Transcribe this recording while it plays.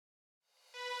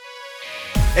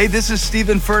Hey, this is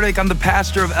Stephen Furtick. I'm the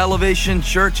pastor of Elevation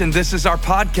Church, and this is our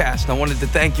podcast. I wanted to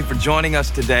thank you for joining us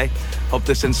today. Hope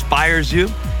this inspires you.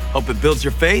 Hope it builds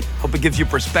your faith. Hope it gives you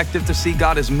perspective to see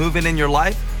God is moving in your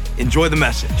life. Enjoy the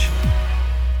message.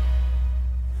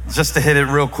 Just to hit it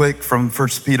real quick from 1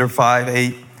 Peter 5,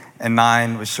 8 and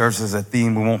 9, which serves as a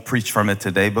theme. We won't preach from it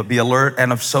today, but be alert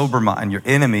and of sober mind. Your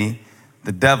enemy,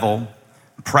 the devil,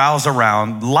 prowls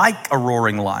around like a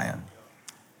roaring lion.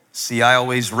 See, I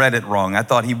always read it wrong. I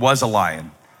thought he was a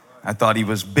lion. I thought he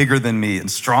was bigger than me and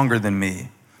stronger than me.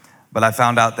 But I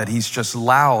found out that he's just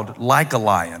loud like a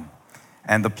lion.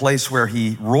 And the place where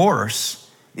he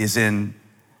roars is in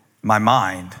my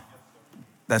mind.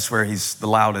 That's where he's the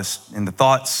loudest, in the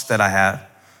thoughts that I have.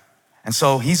 And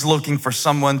so he's looking for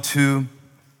someone to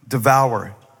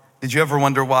devour. Did you ever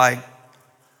wonder why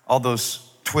all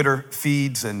those Twitter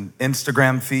feeds and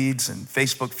Instagram feeds and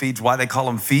Facebook feeds, why they call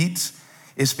them feeds?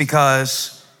 It's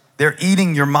because they're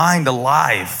eating your mind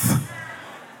alive.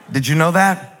 Did you know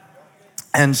that?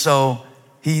 And so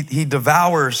he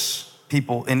devours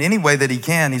people in any way that he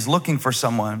can. He's looking for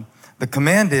someone. The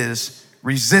command is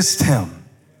resist him.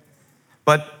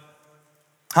 But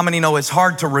how many know it's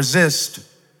hard to resist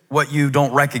what you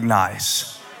don't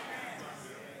recognize?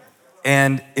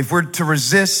 And if we're to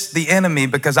resist the enemy,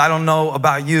 because I don't know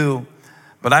about you,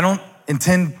 but I don't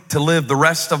intend to live the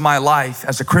rest of my life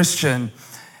as a Christian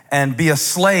and be a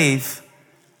slave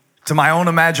to my own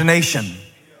imagination.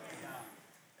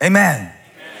 Amen.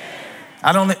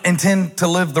 I don't intend to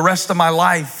live the rest of my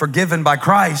life forgiven by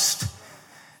Christ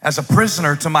as a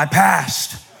prisoner to my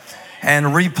past and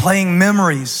replaying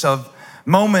memories of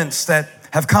moments that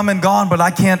have come and gone, but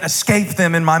I can't escape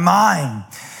them in my mind.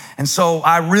 And so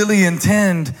I really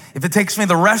intend, if it takes me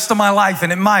the rest of my life,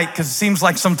 and it might, because it seems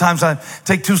like sometimes I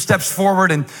take 2 steps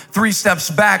forward and 3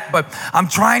 steps back, but I'm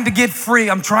trying to get free.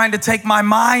 I'm trying to take my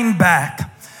mind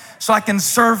back so I can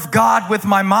serve God with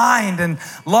my mind and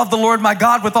love the Lord my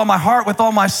God with all my heart, with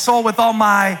all my soul, with all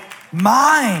my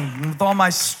mind, with all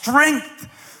my strength.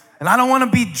 And I don't want to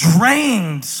be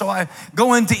drained, so I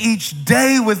go into each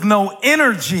day with no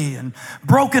energy and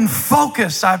broken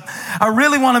focus. I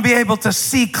really want to be able to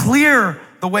see clear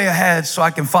the way ahead so I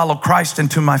can follow Christ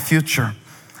into my future.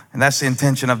 And that's the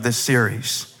intention of this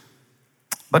series.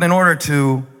 But in order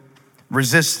to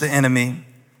resist the enemy,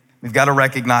 we've got to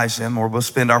recognize him, or we'll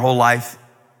spend our whole life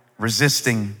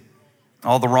resisting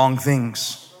all the wrong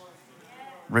things,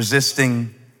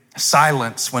 resisting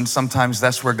silence when sometimes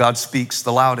that's where God speaks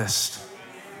the loudest.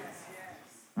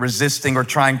 Resisting or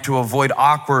trying to avoid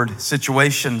awkward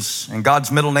situations. And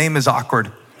God's middle name is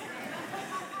awkward.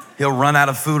 He'll run out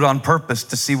of food on purpose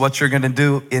to see what you're going to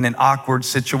do in an awkward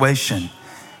situation.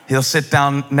 He'll sit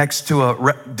down next to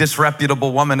a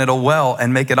disreputable woman at a well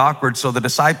and make it awkward so the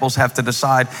disciples have to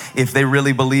decide if they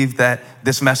really believe that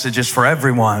this message is for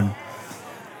everyone.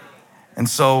 And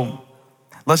so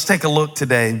let's take a look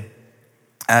today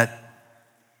at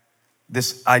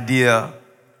this idea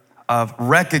of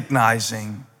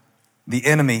recognizing the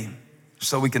enemy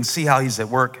so we can see how he's at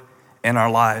work in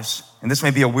our lives. And this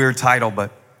may be a weird title,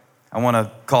 but I want to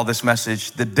call this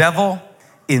message, The Devil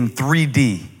in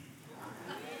 3D.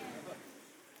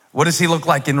 What does he look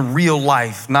like in real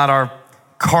life? Not our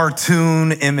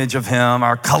cartoon image of him,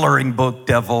 our coloring book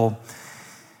devil.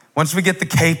 Once we get the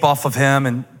cape off of him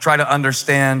and try to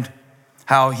understand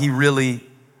how he really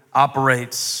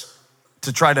operates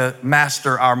to try to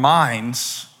master our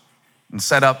minds and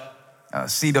set up a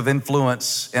seat of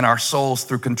influence in our souls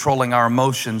through controlling our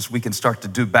emotions, we can start to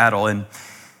do battle. And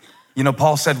you know,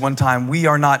 Paul said one time, we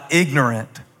are not ignorant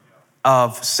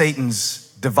of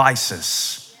Satan's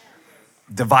devices.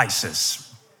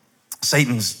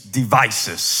 Satan's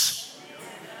devices.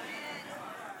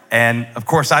 And of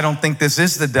course, I don't think this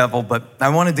is the devil, but I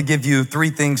wanted to give you 3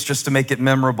 things just to make it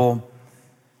memorable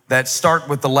that start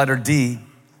with the letter D.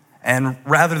 And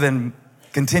rather than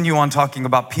continue on talking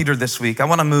about Peter this week, I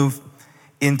want to move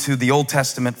into the Old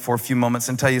Testament for a few moments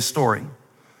and tell you a story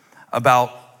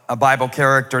about a Bible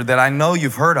character that I know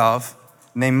you've heard of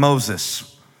named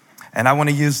Moses. And I want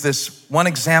to use this one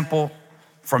example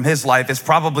from his life. It's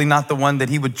probably not the one that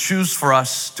he would choose for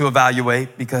us to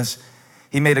evaluate because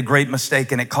he made a great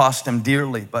mistake and it cost him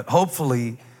dearly. But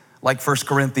hopefully, like 1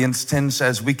 Corinthians 10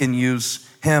 says, we can use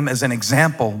him as an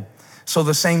example so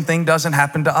the same thing doesn't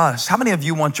happen to us. How many of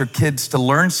you want your kids to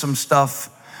learn some stuff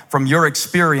from your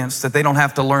experience that they don't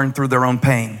have to learn through their own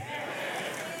pain?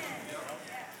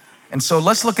 And so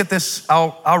let's look at this.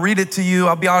 I'll read it to you.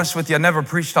 I'll be honest with you. I never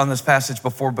preached on this passage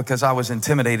before because I was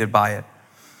intimidated by it.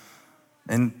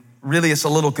 And really, it's a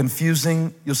little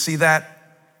confusing. You'll see that.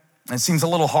 It seems a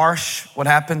little harsh what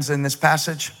happens in this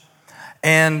passage.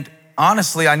 And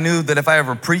honestly, I knew that if I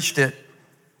ever preached it,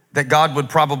 that God would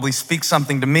probably speak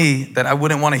something to me that I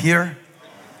wouldn't want to hear,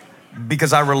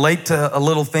 because I relate to a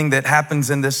little thing that happens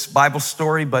in this Bible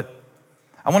story. But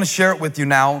I want to share it with you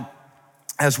now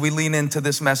as we lean into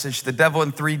this message, the devil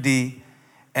in 3D.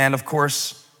 And of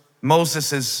course,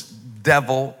 Moses's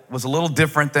devil was a little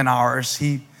different than ours.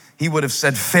 He would have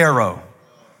said Pharaoh,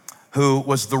 who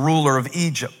was the ruler of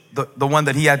Egypt, the one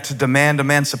that he had to demand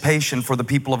emancipation for the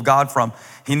people of God from.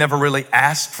 He never really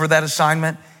asked for that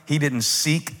assignment. He didn't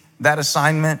seek that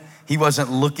assignment. He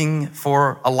wasn't looking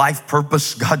for a life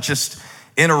purpose. God just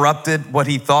interrupted what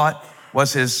he thought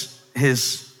was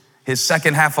his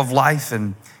second half of life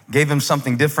and gave him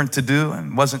something different to do,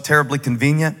 and wasn't terribly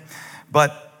convenient.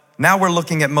 But now we're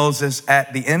looking at Moses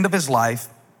at the end of his life,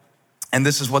 and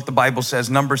this is what the Bible says,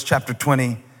 Numbers chapter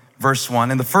 20, verse 1.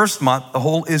 In the first month, the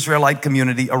whole Israelite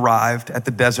community arrived at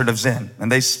the desert of Zin, and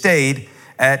they stayed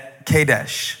at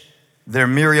Kadesh. There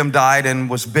Miriam died and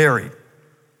was buried.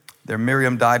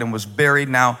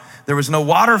 Now, there was no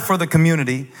water for the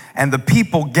community, and the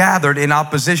people gathered in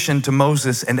opposition to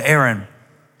Moses and Aaron.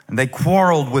 And they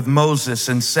quarreled with Moses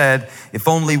and said, if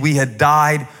only we had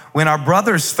died when our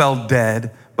brothers fell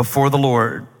dead before the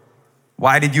Lord.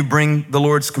 Why did you bring the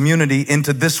Lord's community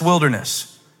into this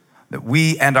wilderness, that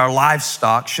we and our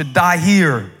livestock should die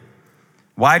here?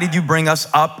 Why did you bring us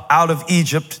up out of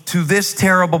Egypt to this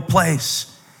terrible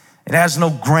place? It has no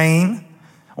grain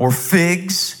or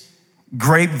figs,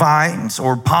 grapevines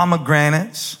or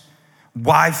pomegranates,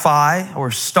 Wi-Fi or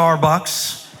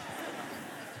Starbucks.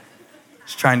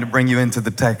 Just trying to bring you into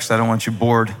the text. I don't want you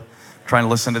bored trying to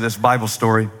listen to this Bible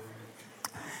story.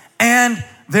 And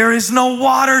there is no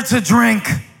water to drink.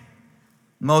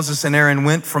 Moses and Aaron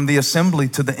went from the assembly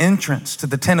to the entrance to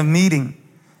the tent of meeting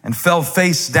and fell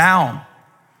face down.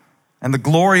 And the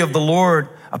glory of the Lord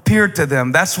appeared to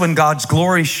them. That's when God's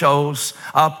glory shows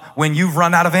up, when you've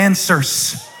run out of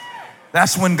answers.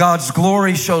 That's when God's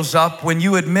glory shows up, when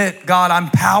you admit, God, I'm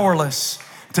powerless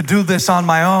to do this on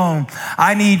my own.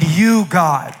 I need you,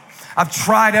 God. I've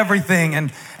tried everything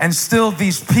and still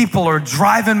these people are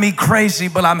driving me crazy,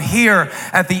 but I'm here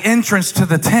at the entrance to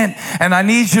the tent and I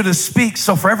need you to speak.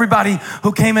 So for everybody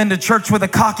who came into church with a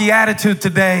cocky attitude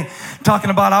today,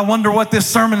 talking about, I wonder what this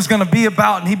sermon's gonna be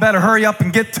about, and he better hurry up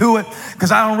and get to it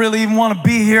because I don't really even wanna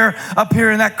be here, up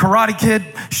here in that Karate Kid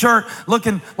shirt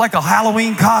looking like a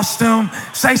Halloween costume.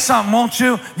 Say something, won't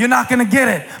you? You're not gonna get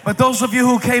it. But those of you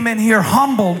who came in here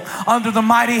humbled under the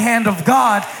mighty hand of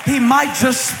God, he might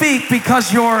just speak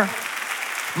because you're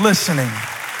listening.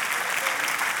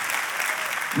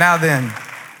 Now then,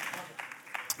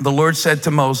 the Lord said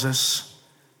to Moses,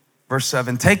 verse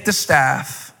 7, take the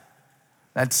staff,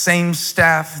 that same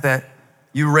staff that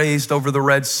you raised over the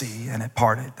Red Sea and it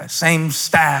parted, that same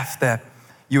staff that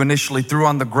you initially threw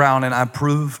on the ground, and I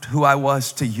proved who I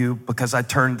was to you because I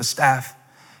turned the staff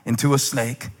into a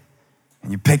snake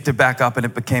and you picked it back up and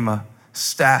it became a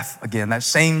staff again, that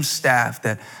same staff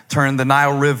that turned the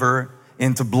Nile River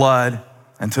into blood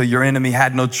until your enemy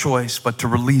had no choice but to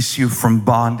release you from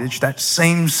bondage. That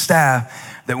same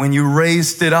staff that when you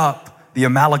raised it up, the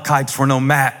Amalekites were no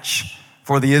match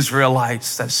for the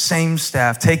Israelites. That same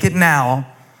staff, take it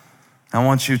now. I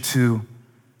want you to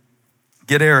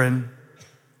get Aaron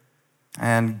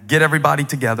and get everybody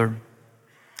together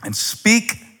and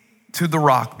speak to the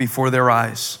rock before their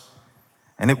eyes,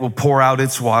 and it will pour out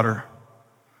its water.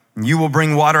 And you will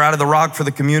bring water out of the rock for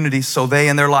the community so they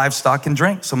and their livestock can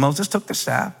drink. So Moses took the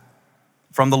staff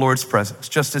from the Lord's presence,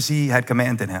 just as he had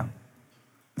commanded him.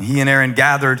 And he and Aaron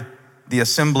gathered the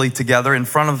assembly together in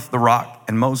front of the rock,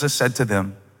 and Moses said to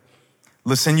them,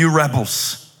 listen, you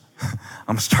rebels. I'm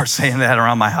gonna start saying that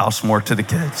around my house more to the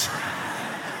kids.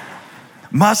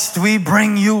 Must we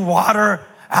bring you water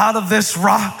out of this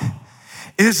rock?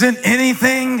 Isn't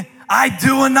anything I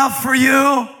do enough for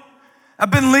you? I've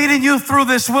been leading you through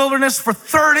this wilderness for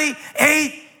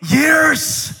 38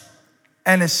 years.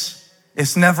 And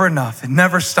it's never enough. It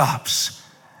never stops.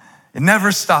 It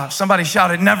never stops. Somebody shout,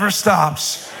 it never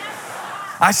stops.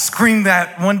 I screamed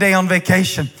that one day on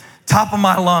vacation, top of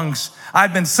my lungs.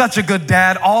 I'd been such a good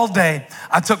dad all day.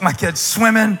 I took my kids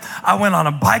swimming. I went on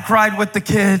a bike ride with the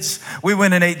kids. We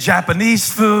went and ate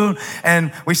Japanese food,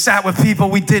 and we sat with people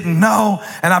we didn't know,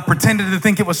 and I pretended to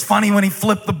think it was funny when he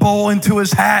flipped the bowl into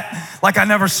his hat like I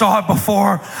never saw it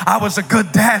before. I was a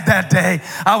good dad that day.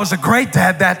 I was a great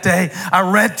dad that day. I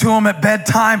read to them at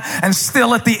bedtime, and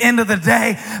still at the end of the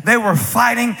day, they were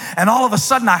fighting, and all of a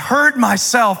sudden I heard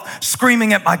myself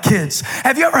screaming at my kids.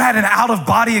 Have you ever had an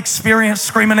out-of-body experience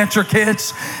screaming at your kids?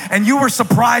 kids, and you were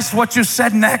surprised what you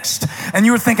said next, and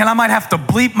you were thinking, I might have to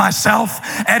bleep myself,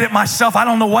 edit myself. I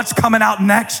don't know what's coming out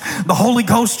next. The Holy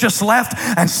Ghost just left,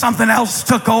 and something else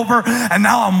took over, and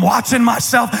now I'm watching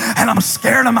myself, and I'm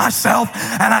scared of myself,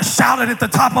 and I shouted at the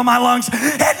top of my lungs,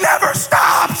 it never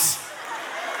stops.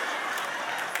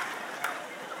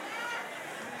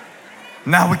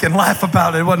 Now we can laugh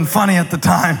about it. It wasn't funny at the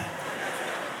time.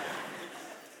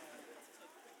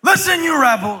 Listen, you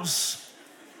rebels.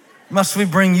 Must we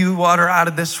bring you water out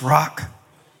of this rock?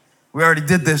 We already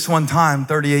did this one time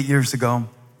 38 years ago.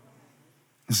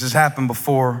 This has happened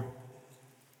before.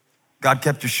 God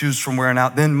kept your shoes from wearing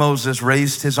out. Then Moses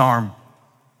raised his arm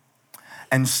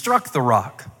and struck the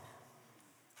rock,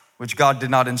 which God did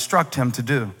not instruct him to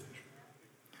do,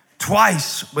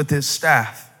 twice with his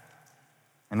staff.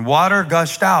 And water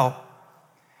gushed out,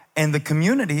 and the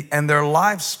community and their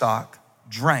livestock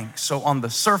drank. So on the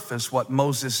surface, what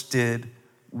Moses did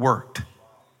worked.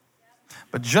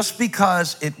 But just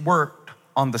because it worked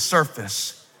on the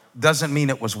surface doesn't mean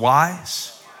it was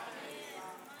wise,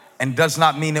 and does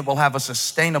not mean it will have a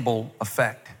sustainable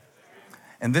effect.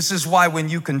 And this is why when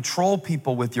you control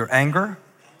people with your anger,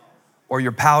 or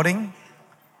your pouting,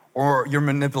 or your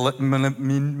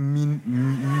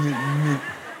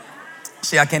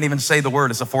see, I can't even say the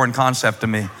word. It's a foreign concept to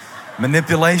me.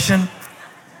 Manipulation.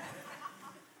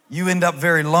 You end up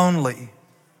very lonely,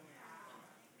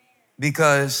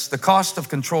 because the cost of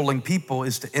controlling people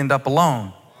is to end up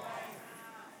alone.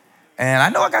 And I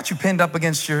know I got you pinned up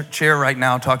against your chair right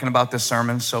now talking about this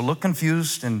sermon, so look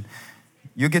confused and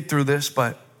you get through this,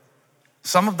 but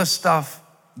some of the stuff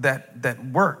that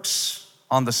works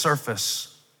on the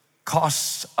surface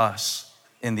costs us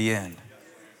in the end.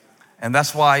 And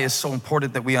that's why it's so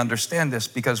important that we understand this,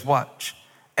 because watch,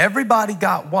 everybody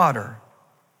got water,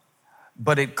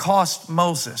 but it cost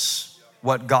Moses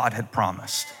what God had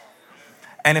promised.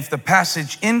 And if the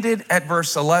passage ended at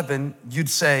verse 11, you'd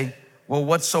say, well,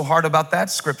 what's so hard about that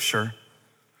scripture?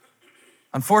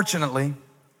 Unfortunately,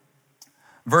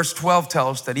 verse 12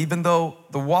 tells that even though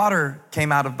the water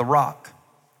came out of the rock,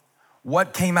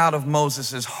 what came out of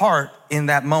Moses' heart in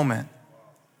that moment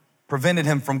prevented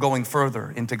him from going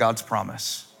further into God's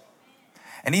promise.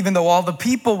 And even though all the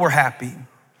people were happy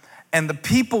and the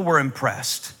people were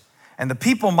impressed, and the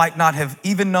people might not have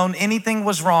even known anything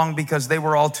was wrong because they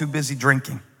were all too busy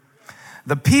drinking,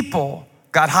 the people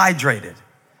got hydrated.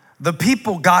 The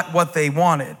people got what they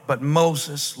wanted, but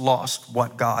Moses lost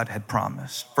what God had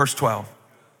promised. Verse 12,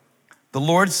 the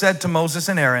Lord said to Moses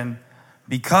and Aaron,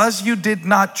 because you did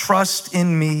not trust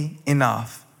in me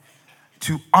enough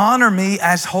to honor me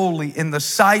as holy in the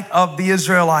sight of the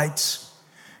Israelites,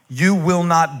 you will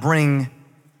not bring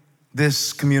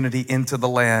this community into the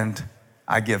land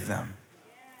I give them.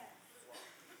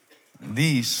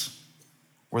 These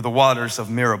were the waters of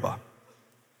Meribah,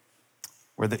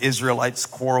 where the Israelites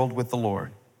quarreled with the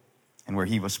Lord and where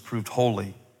he was proved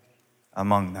holy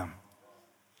among them.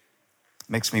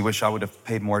 Makes me wish I would have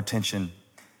paid more attention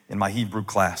in my Hebrew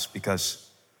class, because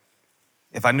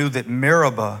if I knew that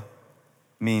Meribah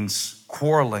means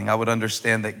quarreling, I would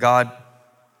understand that God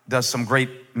does some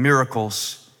great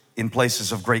miracles in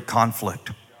places of great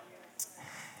conflict.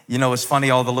 You know, it's funny,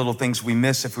 all the little things we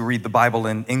miss if we read the Bible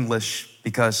in English,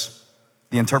 because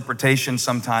the interpretation,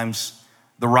 sometimes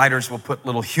the writers will put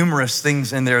little humorous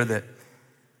things in there that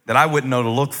I wouldn't know to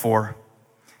look for.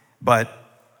 But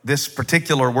this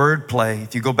particular word play,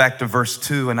 if you go back to verse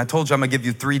 2, and I told you I'm gonna give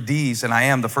you 3 D's, and I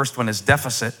am. The first one is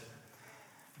deficit,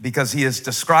 because he is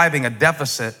describing a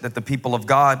deficit that the people of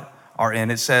God are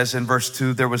in. It says in verse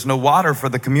 2, there was no water for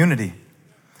the community,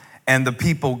 and the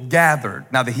people gathered.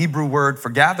 Now, the Hebrew word for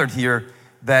gathered here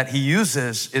that he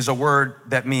uses is a word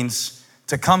that means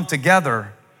to come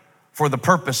together for the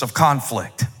purpose of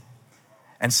conflict.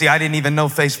 And see, I didn't even know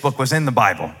Facebook was in the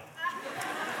Bible.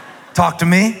 Talk to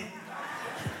me.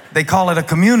 They call it a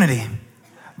community,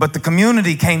 but the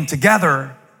community came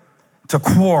together to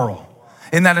quarrel.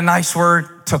 Isn't that a nice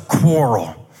word? To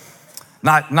quarrel.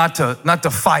 Not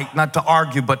to fight, not to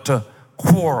argue, but to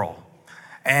quarrel.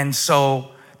 And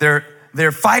so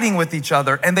they're fighting with each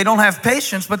other, and they don't have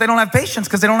patience, but they don't have patience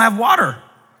because they don't have water.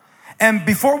 And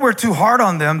before we're too hard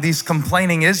on them, these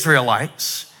complaining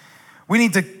Israelites, we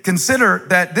need to consider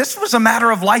that this was a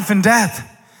matter of life and death.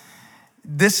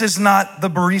 This is not the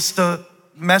barista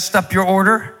messed up your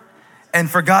order and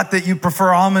forgot that you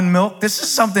prefer almond milk. This is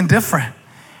something different.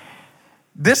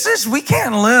 We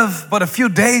can't live but a few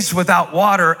days without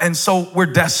water, and so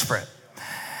we're desperate.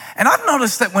 And I've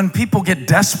noticed that when people get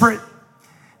desperate,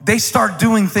 they start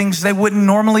doing things they wouldn't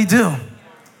normally do.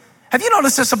 Have you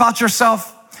noticed this about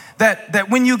yourself? That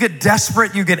when you get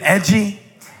desperate, you get edgy.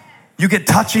 You get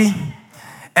touchy,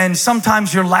 and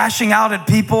sometimes you're lashing out at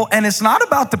people, and it's not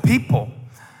about the people.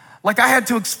 Like I had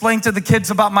to explain to the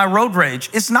kids about my road rage.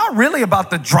 It's not really about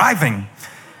the driving.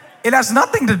 It has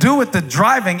nothing to do with the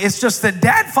driving. It's just that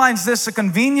Dad finds this a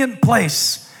convenient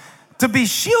place to be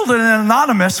shielded and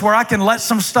anonymous where I can let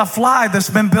some stuff fly that's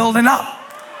been building up.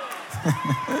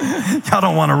 Y'all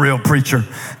don't want a real preacher.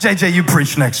 JJ, you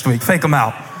preach next week. Fake them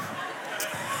out.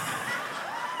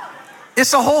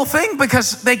 It's a whole thing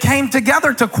because they came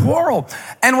together to quarrel.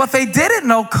 And what they couldn't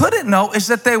know, is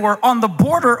that they were on the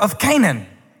border of Canaan.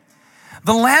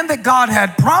 The land that God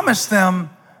had promised them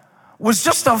was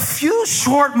just a few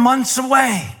short months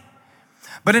away.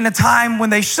 But in a time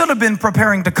when they should have been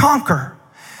preparing to conquer,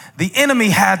 the enemy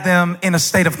had them in a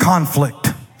state of conflict.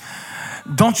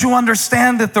 Don't you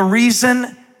understand that the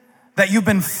reason that you've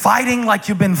been fighting like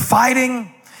you've been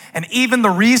fighting, and even the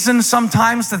reason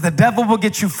sometimes that the devil will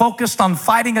get you focused on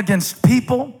fighting against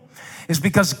people, is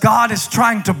because God is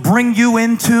trying to bring you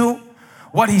into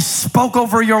what he spoke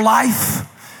over your life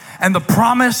and the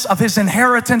promise of his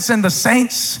inheritance in the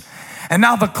saints. And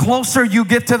now the closer you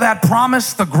get to that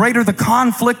promise, the greater the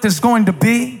conflict is going to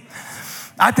be.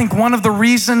 I think one of the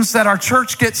reasons that our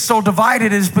church gets so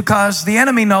divided is because the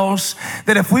enemy knows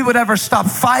that if we would ever stop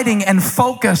fighting and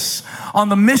focus on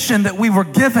the mission that we were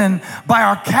given by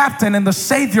our captain and the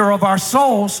savior of our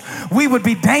souls, we would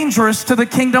be dangerous to the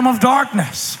kingdom of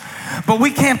darkness. But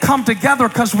we can't come together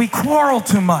because we quarrel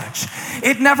too much.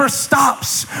 It never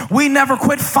stops. We never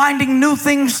quit finding new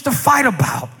things to fight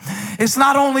about. It's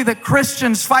not only that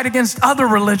Christians fight against other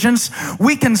religions,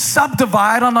 we can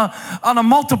subdivide on a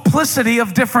multiplicity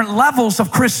of different levels of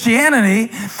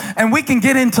Christianity, and we can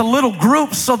get into little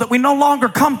groups so that we no longer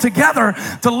come together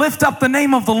to lift up the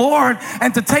name of the Lord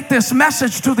and to take this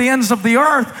message to the ends of the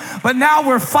earth. But now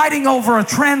we're fighting over a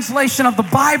translation of the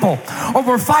Bible, or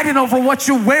we're fighting over what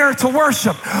you wear to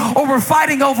worship, or we're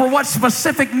fighting over what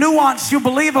specific nuance you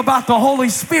believe about the Holy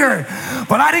Spirit.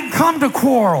 But I didn't come to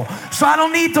quarrel, so I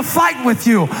don't need to fight with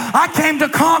you. I came to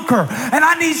conquer, and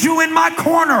I need you in my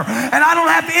corner, and I don't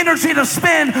have energy to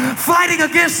spend fighting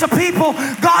against the people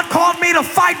God called me to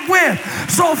fight with.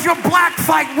 So if you're black,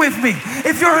 fight with me.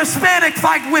 If you're Hispanic,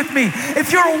 fight with me.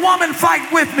 If you're a woman,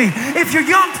 fight with me. If you're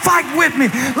young, fight with me.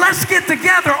 Let's get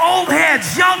together, old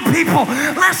heads, young people.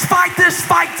 Let's fight this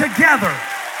fight together.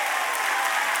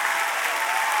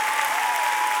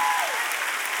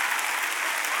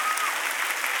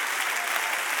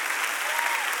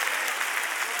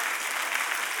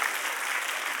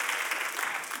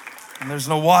 And there's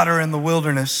no water in the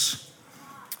wilderness.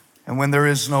 And when there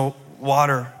is no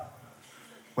water,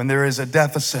 when there is a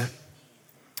deficit,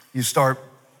 you start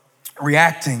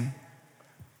reacting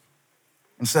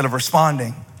instead of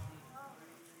responding.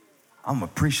 I'm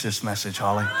gonna preach this message,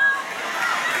 Holly.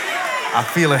 I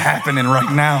feel it happening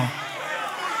right now.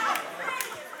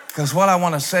 Because what I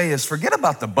wanna say is, forget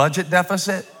about the budget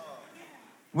deficit.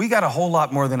 We got a whole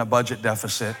lot more than a budget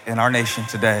deficit in our nation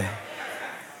today.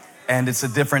 And it's a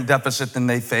different deficit than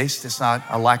they faced. It's not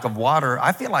a lack of water.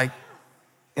 I feel like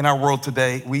in our world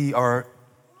today, we are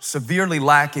severely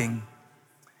lacking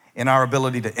in our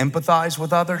ability to empathize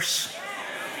with others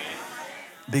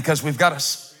because we've got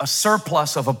a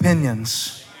surplus of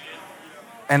opinions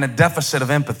and a deficit of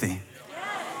empathy.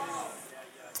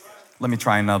 Let me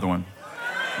try another one.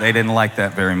 They didn't like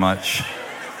that very much.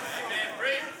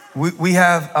 We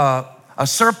have a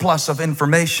surplus of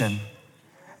information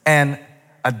and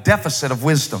a deficit of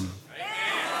wisdom.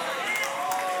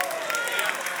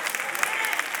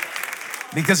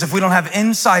 Because if we don't have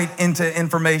insight into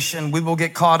information, we will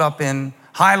get caught up in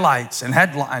highlights and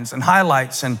headlines and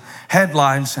highlights and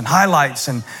headlines and highlights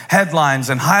and headlines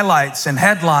and highlights and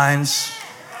headlines,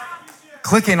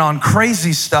 clicking on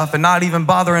crazy stuff and not even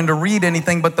bothering to read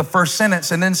anything but the first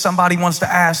sentence. And then somebody wants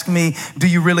to ask me, do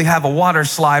you really have a water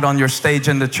slide on your stage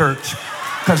in the church?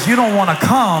 Because you don't want to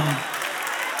come.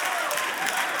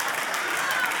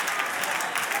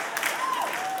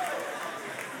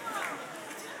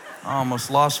 I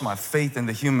almost lost my faith in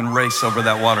the human race over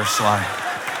that water slide.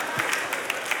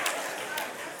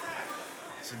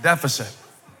 It's a deficit.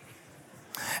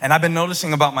 And I've been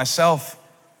noticing about myself,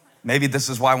 maybe this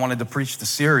is why I wanted to preach the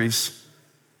series,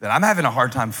 that I'm having a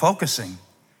hard time focusing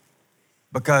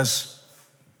because,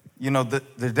 you know,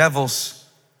 the devil's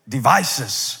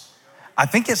devices. I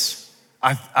think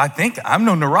I'm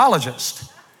no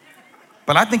neurologist,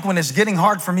 but I think when it's getting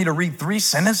hard for me to read 3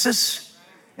 sentences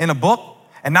in a book,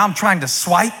 and now I'm trying to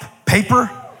swipe paper.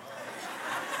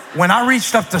 When I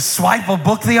reached up to swipe a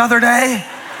book the other day,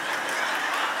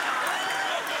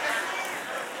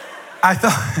 I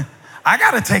thought, I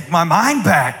gotta take my mind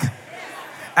back.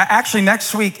 Actually,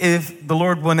 next week, if the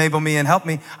Lord will enable me and help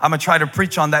me, I'm gonna try to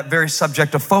preach on that very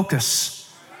subject of focus.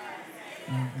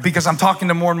 Because I'm talking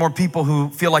to more and more people who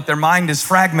feel like their mind is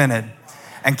fragmented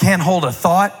and can't hold a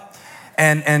thought.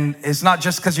 And it's not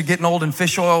just because you're getting old and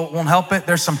fish oil won't help it.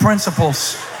 There's some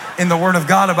principles in the Word of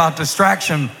God about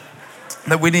distraction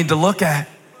that we need to look at.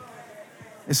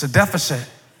 It's a deficit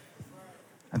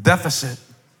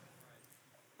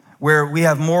where we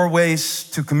have more ways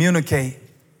to communicate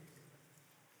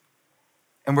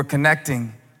and we're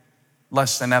connecting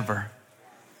less than ever.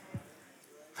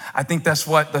 I think that's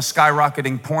what the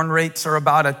skyrocketing porn rates are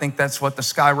about. I think that's what the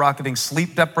skyrocketing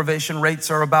sleep deprivation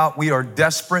rates are about. We are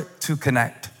desperate to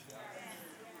connect.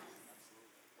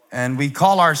 And we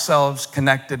call ourselves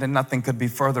connected, and nothing could be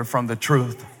further from the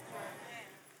truth.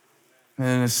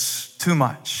 And it's too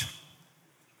much.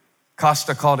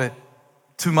 Costa called it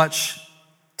too much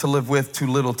to live with, too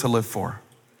little to live for.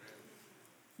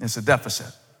 It's a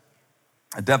deficit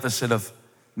of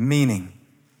meaning,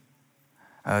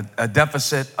 a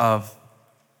deficit of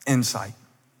insight.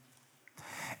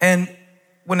 And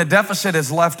when a deficit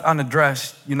is left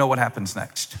unaddressed, you know what happens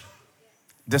next.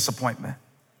 Disappointment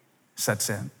sets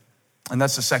in. And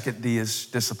that's the second D, is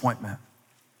disappointment.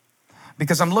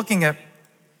 Because I'm looking at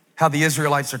how the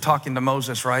Israelites are talking to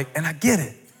Moses, right? And I get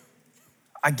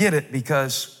it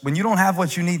because when you don't have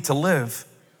what you need to live,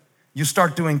 you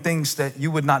start doing things that you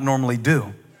would not normally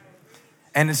do.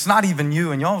 And it's not even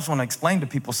you, and you always want to explain to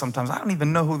people sometimes, I don't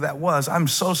even know who that was. I'm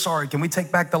so sorry. Can we take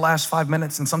back the last 5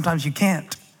 minutes? And sometimes you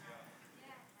can't.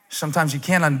 Sometimes you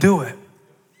can't undo it.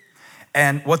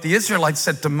 And what the Israelites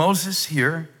said to Moses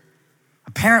here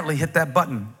apparently hit that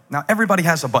button. Now, everybody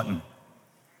has a button.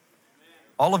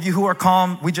 All of you who are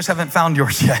calm, we just haven't found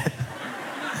yours yet.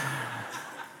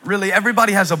 Really,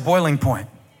 everybody has a boiling point.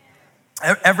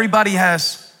 Everybody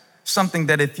has something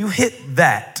that if you hit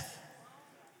that,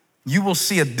 you will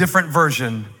see a different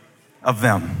version of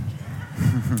them.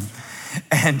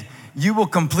 And you will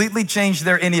completely change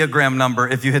their Enneagram number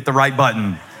if you hit the right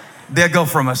button. They'll go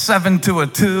from a 7 to a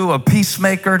 2, a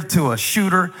peacemaker to a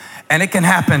shooter, and it can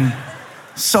happen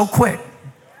so quick.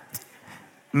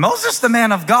 Moses, the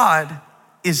man of God,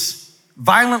 is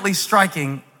violently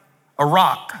striking a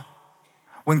rock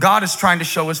when God is trying to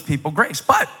show his people grace.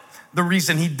 But the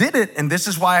reason he did it, and this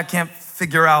is why I can't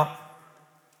figure out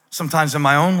sometimes in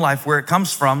my own life where it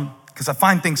comes from, because I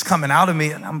find things coming out of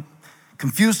me and I'm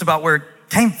confused about where it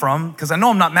came from, because I know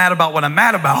I'm not mad about what I'm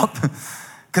mad about,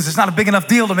 because it's not a big enough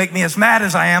deal to make me as mad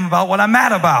as I am about what I'm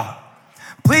mad about.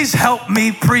 Please help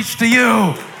me preach to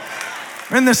you.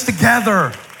 We're in this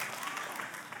together.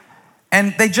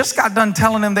 And they just got done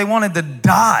telling him they wanted to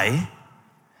die,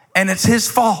 and it's his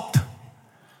fault.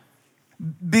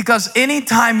 Because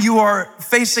anytime you are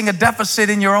facing a deficit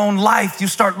in your own life, you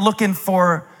start looking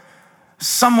for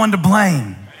someone to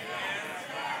blame.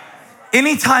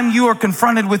 Anytime you are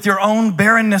confronted with your own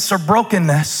barrenness or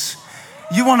brokenness,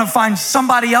 you want to find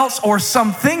somebody else or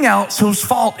something else whose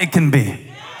fault it can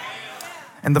be.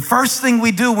 And the first thing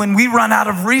we do when we run out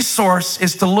of resource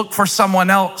is to look for someone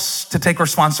else to take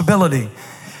responsibility.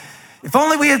 If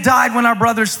only we had died when our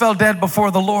brothers fell dead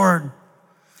before the Lord.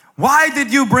 Why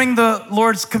did you bring the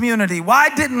Lord's community? Why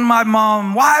didn't my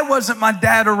mom? Why wasn't my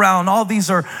dad around? All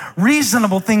these are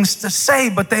reasonable things to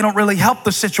say, but they don't really help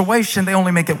the situation. They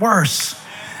only make it worse.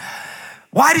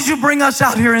 Why did you bring us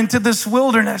out here into this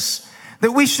wilderness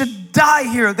that we should die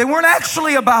here? They weren't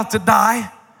actually about to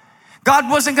die. God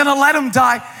wasn't going to let them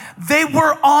die. They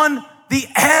were on the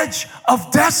edge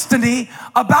of destiny,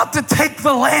 about to take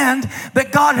the land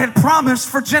that God had promised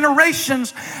for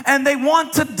generations, and they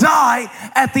want to die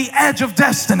at the edge of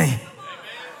destiny.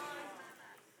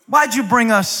 Why'd you bring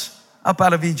us up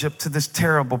out of Egypt to this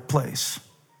terrible place?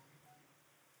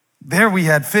 There we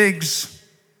had figs.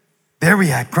 There we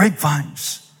had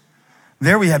grapevines.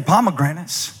 There we had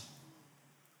pomegranates.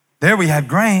 There we had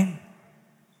grain.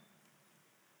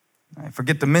 I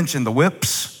forget to mention the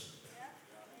whips.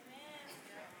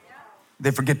 They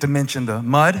forget to mention the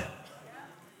mud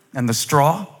and the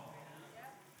straw.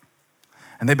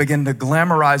 And they begin to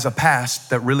glamorize a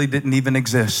past that really didn't even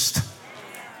exist.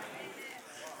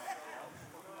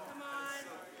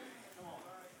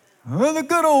 Oh, the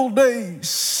good old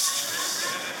days.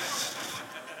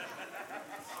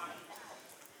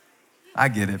 I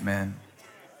get it, man.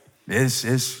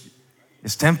 It's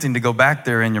tempting to go back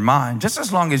there in your mind, just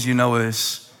as long as you know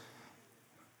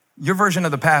your version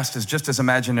of the past is just as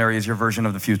imaginary as your version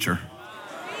of the future.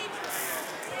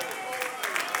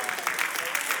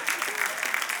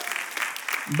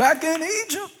 Back in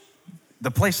Egypt, the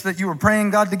place that you were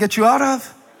praying God to get you out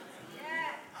of.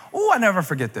 Oh, I never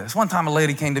forget this. One time a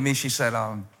lady came to me, she said,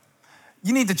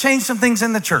 you need to change some things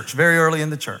in the church, very early in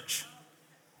the church.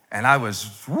 And I was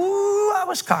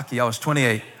cocky. I was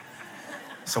 28.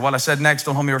 So what I said next,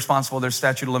 don't hold me responsible. There's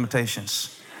statute of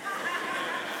limitations.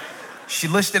 She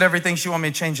listed everything she wanted me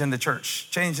to change in the church.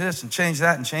 Change this and change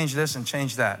that and change this and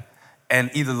change that.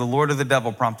 And either the Lord or the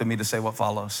devil prompted me to say what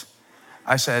follows.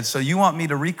 I said, so you want me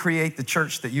to recreate the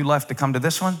church that you left to come to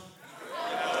this one?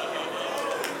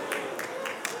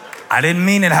 I didn't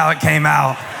mean it how it came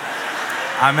out.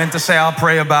 I meant to say I'll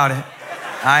pray about it.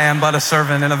 I am but a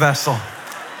servant and a vessel.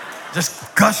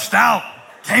 Just gushed out,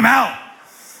 came out.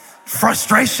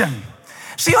 Frustration.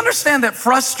 See, understand that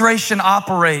frustration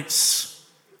operates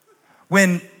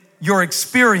when your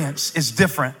experience is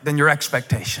different than your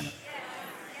expectation.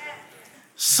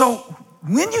 So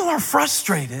when you are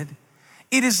frustrated,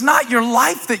 it is not your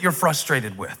life that you're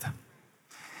frustrated with.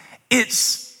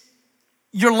 It's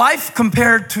your life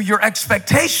compared to your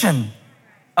expectation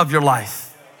of your life.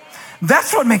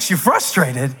 That's what makes you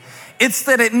frustrated. It's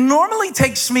that it normally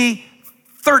takes me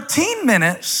 13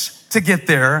 minutes to get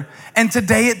there, and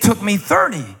today it took me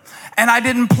 30, and I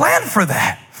didn't plan for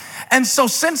that. And so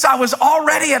since I was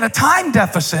already at a time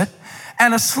deficit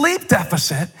and a sleep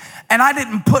deficit, and I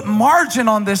didn't put margin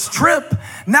on this trip,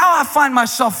 now I find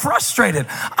myself frustrated.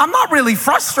 I'm not really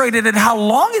frustrated at how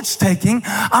long it's taking.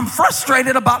 I'm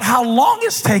frustrated about how long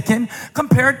it's taken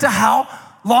compared to how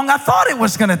long I thought it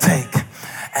was gonna take.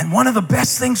 And one of the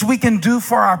best things we can do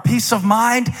for our peace of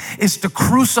mind is to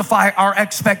crucify our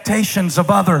expectations of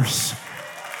others.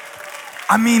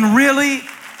 I mean, really,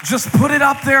 just put it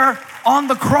up there on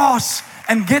the cross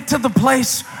and get to the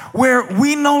place where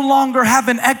we no longer have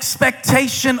an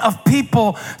expectation of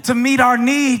people to meet our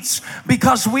needs,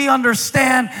 because we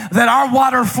understand that our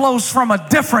water flows from a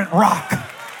different rock,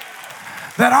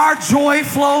 that our joy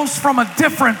flows from a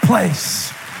different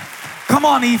place. Come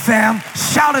on, E-Fam,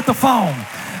 shout at the phone.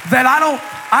 That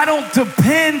I don't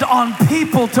depend on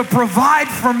people to provide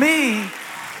for me.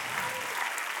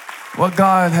 What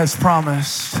God has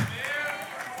promised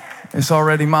is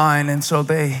already mine. And so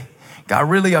they got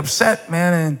really upset,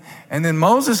 man. And then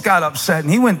Moses got upset,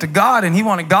 and he went to God, and he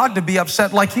wanted God to be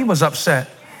upset like he was upset.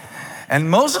 And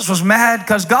Moses was mad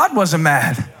because God wasn't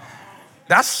mad.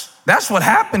 That's what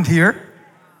happened here.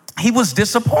 He was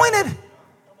disappointed.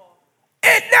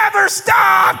 It never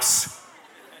stops.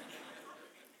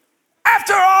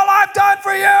 After all I've done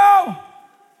for you.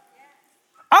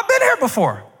 I've been here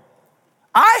before.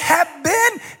 I have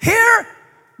been here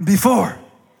before.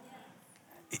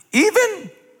 Even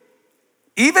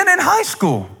in high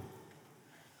school,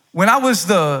 when I was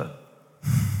the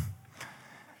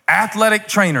athletic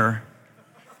trainer,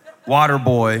 water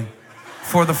boy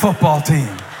for the football team,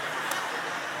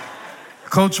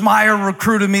 Coach Meyer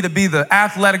recruited me to be the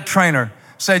athletic trainer,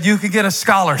 said you could get a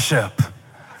scholarship.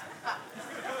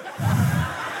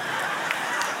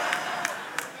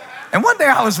 And one day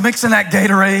I was mixing that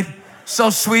Gatorade, so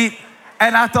sweet,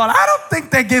 and I thought, I don't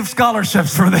think they give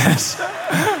scholarships for this.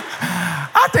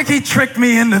 I think he tricked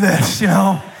me into this, you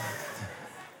know.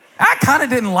 I kind of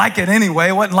didn't like it anyway.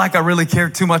 It wasn't like I really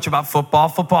cared too much about football.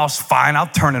 Football's fine, I'll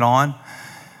turn it on.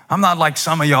 I'm not like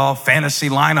some of y'all, fantasy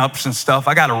lineups and stuff.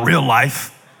 I got a real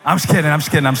life. I'm just kidding. It's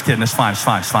fine.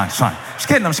 Just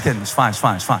kidding, it's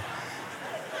fine.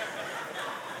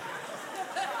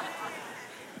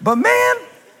 But man,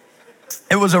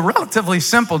 it was a relatively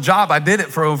simple job. I did it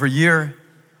for over a year.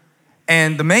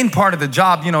 And the main part of the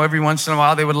job, you know, every once in a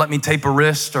while they would let me tape a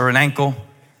wrist or an ankle.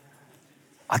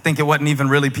 I think it wasn't even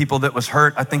really people that was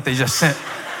hurt. I think they just sent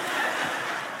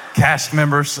cast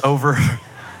members over.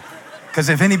 Because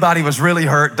if anybody was really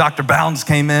hurt, Dr. Bounds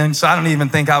came in. So I don't even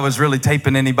think I was really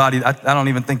taping anybody. I don't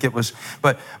even think it was.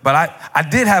 But I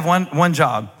did have one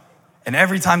job. And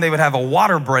every time they would have a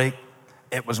water break,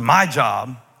 it was my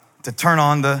job to turn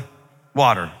on the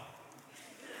water.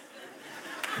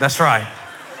 That's right.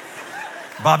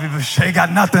 Bobby Boucher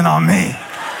got nothing on me.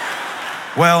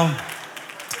 Well,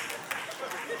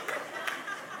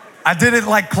 I did it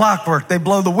like clockwork. They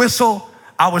blow the whistle.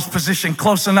 I was positioned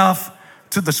close enough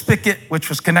to the spigot, which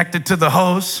was connected to the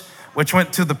hose, which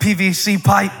went to the PVC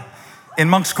pipe. In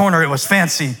Monk's Corner, it was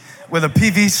fancy, with a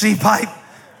PVC pipe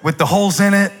with the holes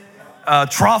in it, a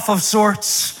trough of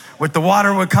sorts, with the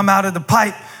water would come out of the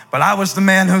pipe. But I was the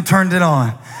man who turned it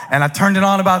on. And I turned it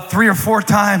on about 3 or 4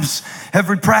 times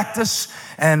every practice.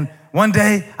 And one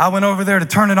day I went over there to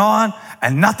turn it on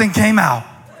and nothing came out.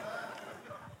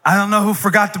 I don't know who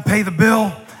forgot to pay the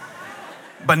bill,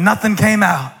 but nothing came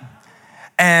out.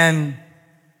 And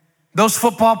those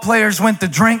football players went to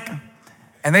drink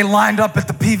and they lined up at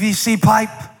the PVC pipe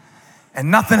and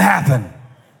nothing happened.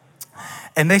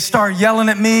 And they start yelling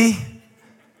at me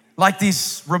like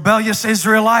these rebellious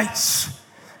Israelites,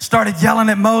 started yelling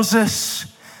at Moses,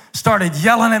 started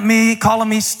yelling at me, calling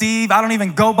me Steve. I don't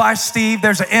even go by Steve.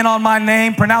 There's an N on my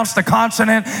name. Pronounce the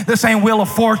consonant. This ain't Wheel of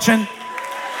Fortune.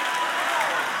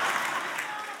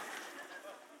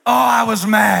 Oh, I was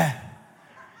mad.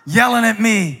 Yelling at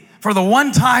me for the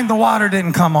one time the water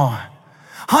didn't come on.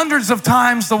 Hundreds of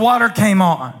times the water came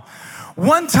on.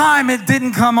 One time it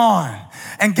didn't come on.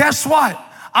 And guess what?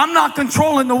 I'm not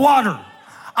controlling the water.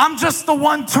 I'm just the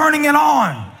one turning it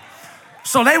on.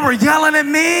 So they were yelling at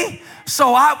me.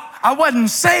 So I wasn't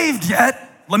saved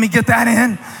yet. Let me get that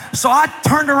in. So I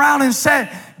turned around and said,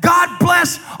 God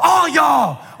bless all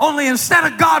y'all. Only instead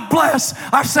of God bless,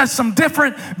 I said some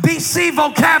different BC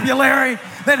vocabulary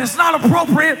that is not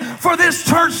appropriate for this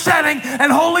church setting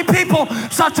and holy people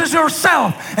such as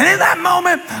yourself. And in that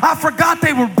moment, I forgot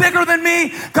they were bigger than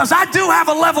me, because I do have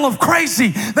a level of crazy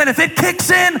that if it kicks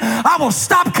in, I will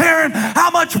stop caring how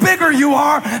much bigger you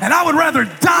are, and I would rather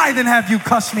die than have you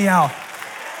cuss me out.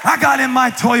 I got in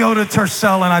my Toyota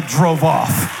Tercel and I drove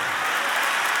off.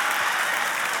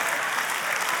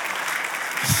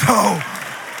 So,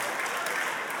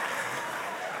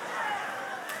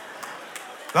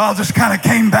 it all just kind of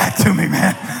came back to me,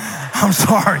 man. I'm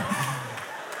sorry.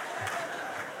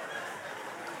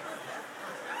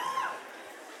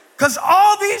 Because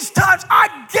all these times,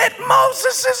 I get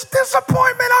Moses'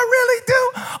 disappointment, I really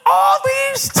do. All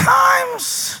these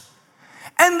times,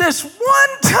 and this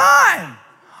one time,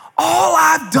 all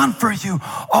I've done for you,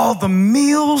 all the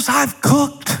meals I've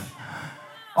cooked,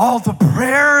 all the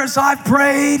prayers I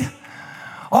prayed,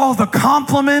 all the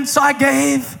compliments I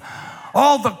gave,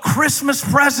 all the Christmas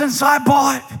presents I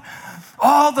bought,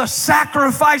 all the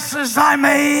sacrifices I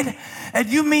made, and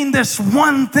you mean this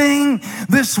one thing,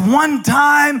 this one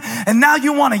time, and now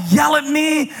you want to yell at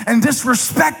me and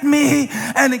disrespect me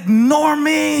and ignore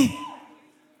me?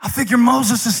 I figure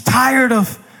Moses is tired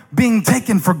of being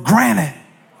taken for granted.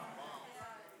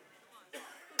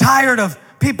 Tired of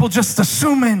people just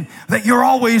assuming that you're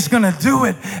always going to do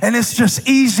it and it's just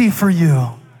easy for you.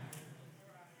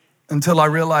 Until I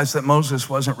realized that Moses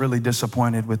wasn't really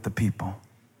disappointed with the people.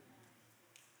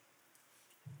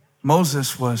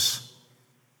 Moses was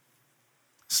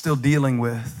still dealing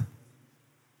with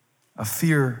a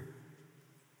fear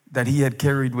that he had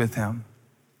carried with him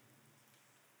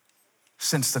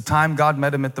since the time God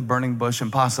met him at the burning bush,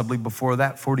 and possibly before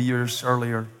that, 40 years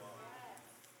earlier,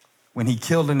 when he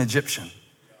killed an Egyptian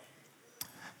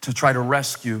to try to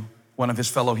rescue one of his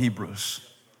fellow Hebrews.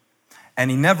 And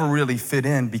he never really fit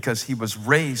in because he was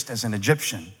raised as an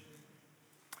Egyptian,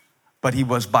 but he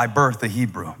was by birth a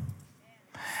Hebrew.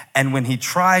 And when he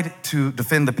tried to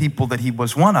defend the people that he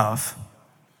was one of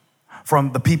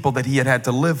from the people that he had had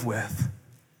to live with,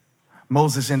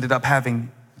 Moses ended up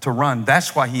having to run.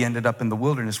 That's why he ended up in the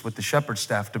wilderness with the shepherd's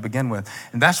staff to begin with.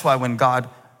 And that's why when God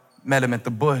met him at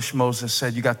the bush, Moses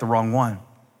said, you got the wrong one.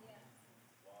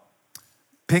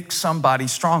 Pick somebody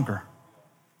stronger.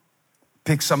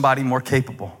 Pick somebody more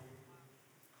capable.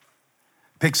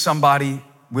 Pick somebody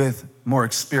with more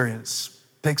experience.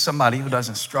 Pick somebody who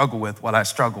doesn't struggle with what I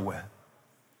struggle with.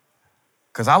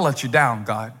 Because I'll let you down,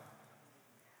 God,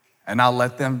 and I'll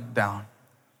let them down.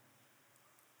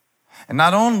 And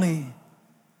not only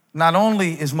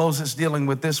is Moses dealing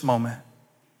with this moment,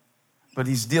 but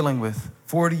he's dealing with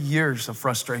 40 years of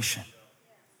frustration.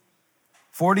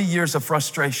 40 years of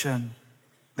frustration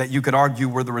that you could argue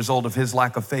were the result of his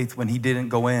lack of faith when he didn't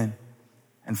go in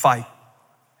and fight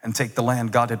and take the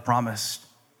land God had promised.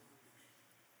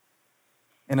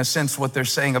 In a sense, what they're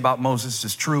saying about Moses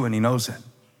is true, and he knows it.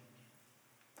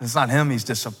 It's not him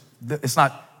it's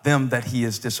not them that he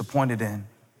is disappointed in.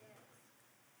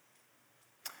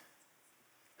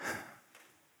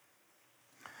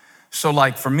 So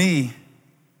like for me,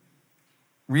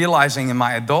 realizing in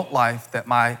my adult life that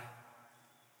my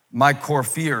core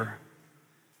fear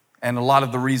and a lot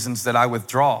of the reasons that I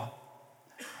withdraw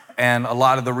and a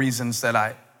lot of the reasons that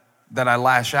I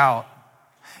lash out,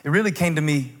 it really came to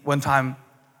me one time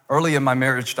early in my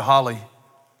marriage to Holly.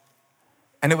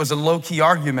 And it was a low-key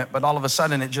argument, but all of a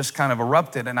sudden it just kind of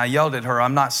erupted, and I yelled at her,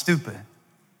 I'm not stupid.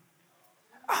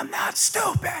 I'm not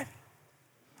stupid.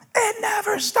 It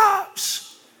never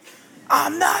stops.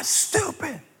 I'm not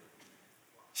stupid.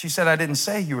 She said, I didn't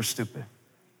say you were stupid,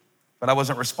 but I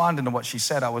wasn't responding to what she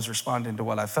said. I was responding to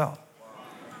what I felt.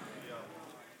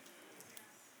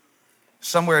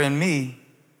 Somewhere in me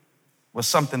was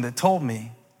something that told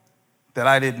me that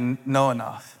I didn't know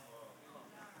enough.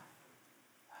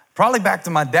 Probably back to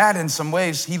my dad in some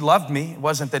ways. He loved me. It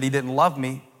wasn't that he didn't love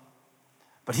me,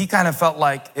 but he kind of felt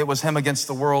like it was him against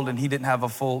the world and he didn't have a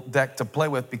full deck to play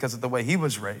with because of the way he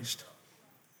was raised.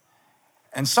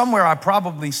 And somewhere I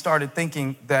probably started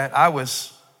thinking that I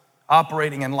was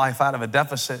operating in life out of a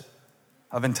deficit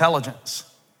of intelligence.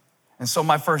 And so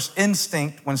my first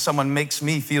instinct when someone makes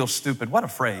me feel stupid, what a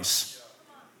phrase.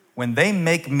 When they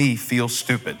make me feel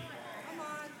stupid.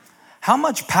 How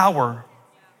much power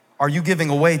are you giving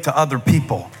away to other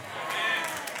people?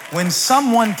 When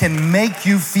someone can make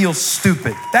you feel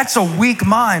stupid, that's a weak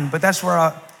mind, but that's where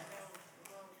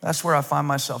I find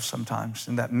myself sometimes,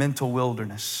 in that mental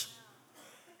wilderness.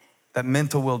 That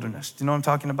mental wilderness. Do you know what I'm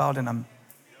talking about? And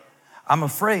I'm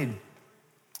afraid.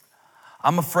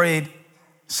 I'm afraid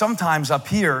sometimes up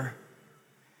here,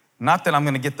 not that I'm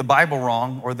gonna get the Bible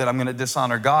wrong or that I'm gonna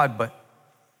dishonor God, but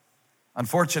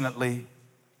unfortunately,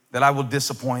 that I will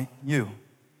disappoint you.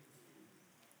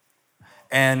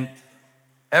 And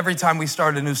every time we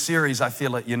start a new series, I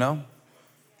feel it,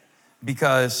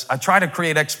 because I try to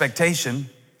create expectation.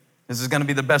 This is gonna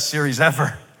be the best series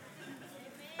ever.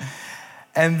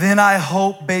 And then I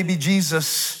hope baby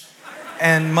Jesus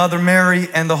and Mother Mary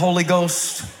and the Holy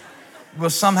Ghost will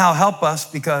somehow help us,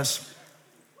 because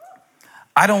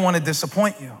I don't want to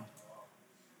disappoint you.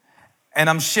 And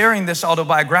I'm sharing this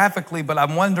autobiographically, but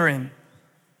I'm wondering,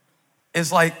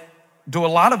 do a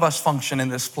lot of us function in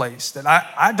this place that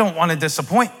I don't want to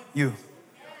disappoint you?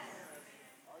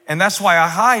 And that's why I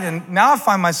hide. And now I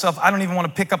find myself, I don't even want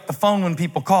to pick up the phone when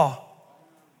people call.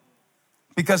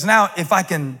 Because now if I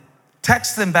can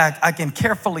text them back, I can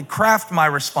carefully craft my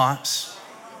response.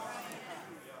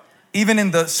 Even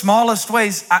in the smallest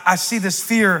ways, I see this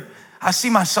fear. I see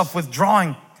myself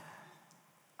withdrawing.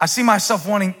 I see myself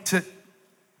wanting to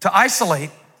isolate.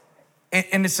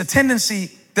 And it's a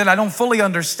tendency that I don't fully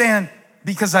understand,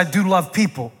 because I do love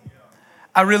people.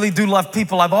 I really do love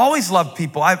people. I've always loved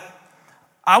people.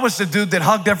 I was the dude that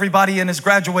hugged everybody in his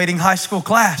graduating high school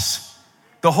class.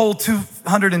 The whole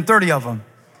 230 of them.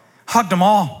 Hugged them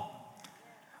all.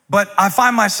 But I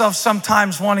find myself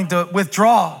sometimes wanting to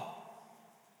withdraw.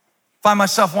 Find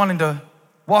myself wanting to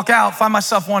walk out. Find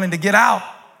myself wanting to get out.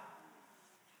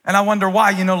 And I wonder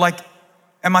why,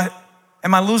 am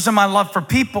I losing my love for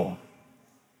people?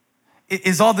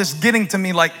 Is all this getting to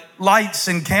me like lights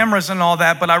and cameras and all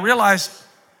that? But I realized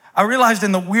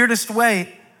in the weirdest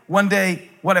way one day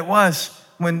what it was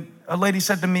when a lady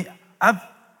said to me, I've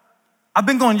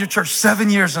been going to your church 7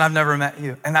 years and I've never met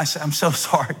you. And I said, I'm so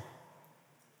sorry.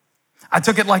 I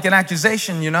took it like an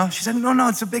accusation, She said, no,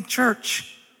 it's a big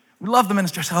church. We love the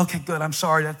ministry. I said, okay, good. I'm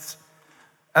sorry.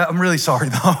 I'm really sorry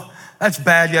though. That's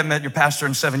bad. You haven't met your pastor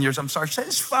in 7 years. I'm sorry. She said,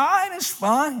 it's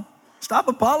fine. Stop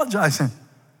apologizing.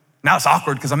 Now it's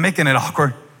awkward because I'm making it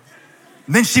awkward.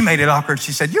 And then she made it awkward.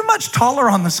 She said, you're much taller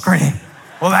on the screen.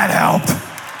 Well, that helped.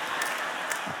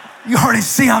 You already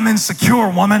see I'm insecure,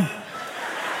 woman.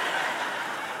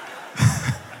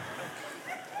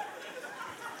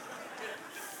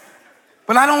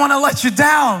 But I don't want to let you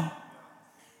down.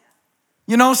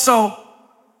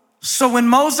 So when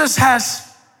Moses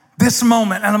has this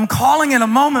moment, and I'm calling it a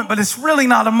moment, but it's really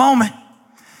not a moment.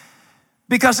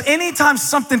 Because anytime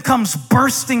something comes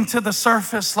bursting to the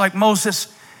surface, like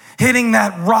Moses hitting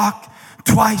that rock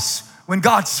twice, when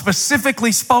God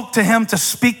specifically spoke to him to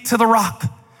speak to the rock,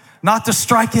 not to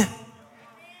strike it.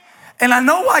 And I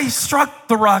know why he struck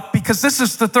the rock, because this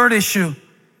is the third issue.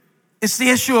 It's the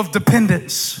issue of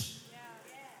dependence.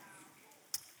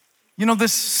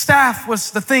 This staff was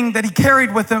the thing that he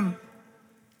carried with him.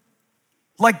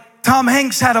 Like Tom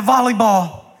Hanks had a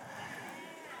volleyball.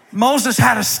 Moses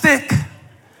had a stick.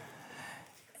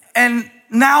 And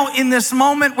now in this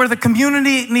moment where the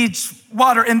community needs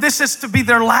water, and this is to be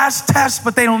their last test,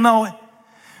 but they don't know it.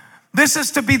 This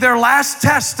is to be their last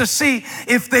test to see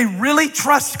if they really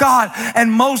trust God,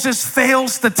 and Moses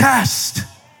fails the test.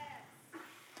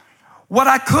 What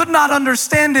I could not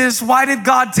understand is, why did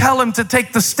God tell him to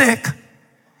take the stick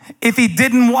if he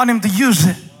didn't want him to use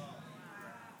it?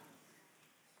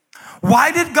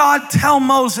 Why did God tell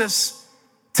Moses,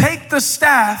 take the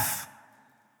staff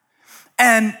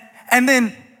and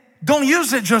then don't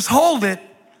use it, just hold it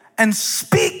and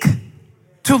speak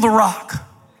to the rock?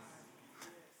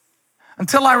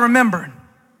 Until I remembered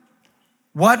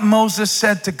what Moses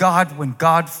said to God when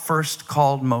God first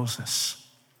called Moses.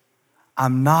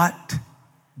 I'm not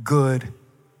good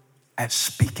at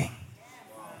speaking.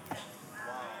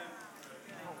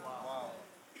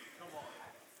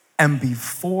 And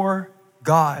before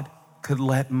God could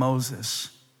let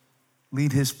Moses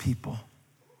lead his people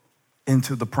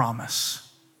into the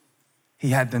promise, he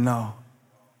had to know,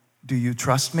 do you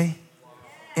trust me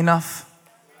enough?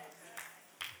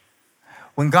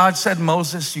 When God said,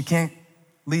 Moses, you can't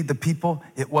lead the people,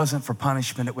 it wasn't for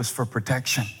punishment, it was for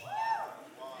protection.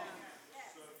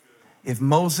 if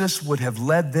Moses would have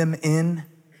led them in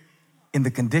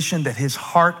the condition that his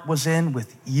heart was in,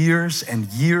 with years and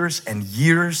years and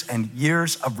years and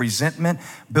years of resentment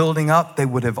building up, they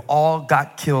would have all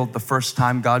got killed the first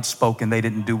time God spoke and they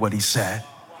didn't do what he said.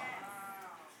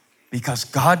 Because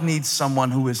God needs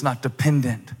someone who is not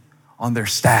dependent on their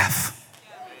staff.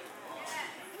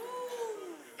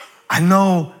 I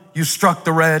know you struck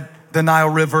the Nile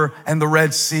River and the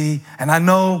Red Sea, and I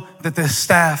know that this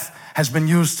staff has been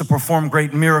used to perform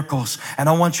great miracles. And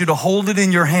I want you to hold it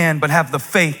in your hand, but have the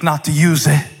faith not to use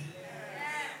it.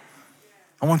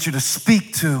 I want you to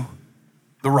speak to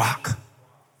the rock.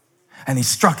 And he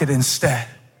struck it instead.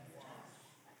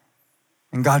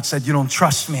 And God said, you don't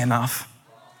trust me enough.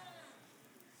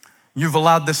 You've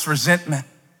allowed this resentment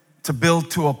to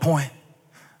build to a point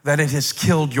that it has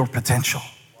killed your potential.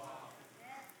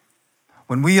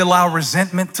 When we allow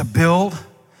resentment to build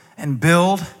and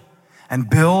build and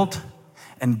build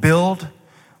and build,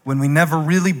 when we never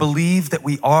really believe that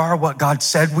we are what God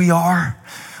said we are,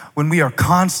 when we are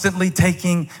constantly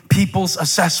taking people's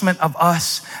assessment of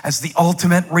us as the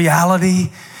ultimate reality,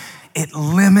 it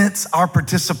limits our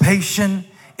participation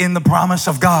in the promise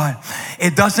of God.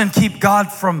 It doesn't keep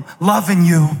God from loving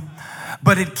you,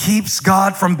 but it keeps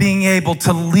God from being able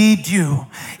to lead you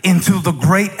into the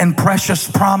great and precious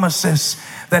promises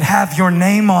that have your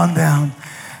name on them.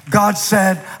 God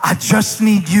said, I just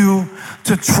need you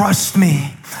to trust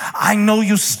me. I know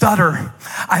you stutter.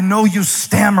 I know you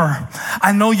stammer.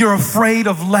 I know you're afraid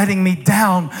of letting me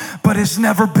down, but it's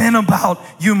never been about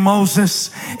you,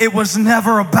 Moses. It was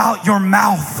never about your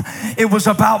mouth. It was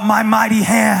about my mighty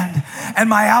hand and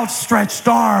my outstretched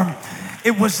arm.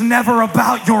 It was never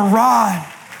about your rod.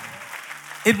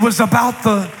 It was about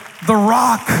the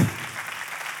rock.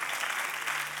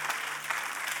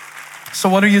 So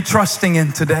what are you trusting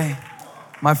in today,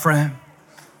 my friend?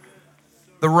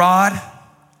 The rod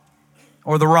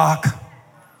or the rock?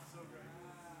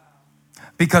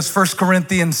 Because 1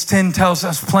 Corinthians 10 tells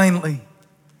us plainly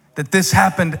that this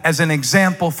happened as an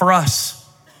example for us.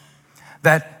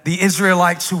 That the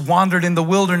Israelites who wandered in the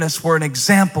wilderness were an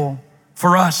example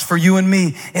for us, for you and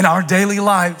me, in our daily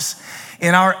lives,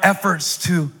 in our efforts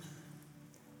to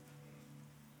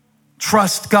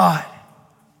trust God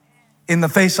in the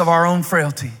face of our own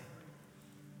frailty.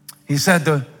 He said,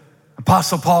 the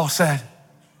Apostle Paul said,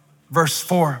 verse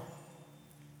 4,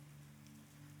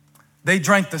 they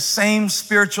drank the same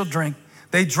spiritual drink.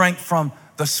 They drank from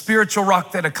the spiritual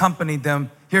rock that accompanied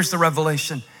them. Here's the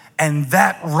revelation. And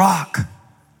that rock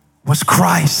was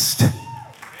Christ.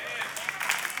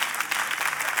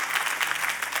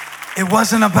 It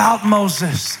wasn't about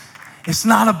Moses. It's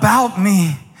not about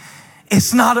me.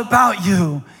 It's not about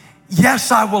you.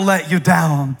 Yes, I will let you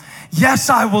down. Yes,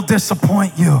 I will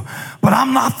disappoint you, but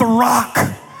I'm not the rock.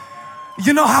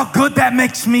 You know how good that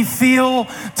makes me feel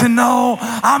to know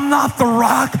I'm not the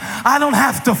rock. I don't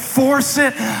have to force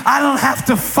it. I don't have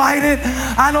to fight it.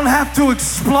 I don't have to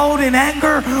explode in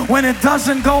anger when it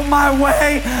doesn't go my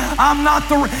way. I'm not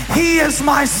He is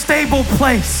my stable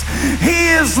place. He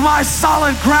is my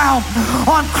solid ground.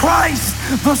 On Christ,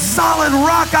 the solid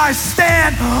rock I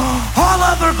stand. All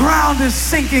other ground is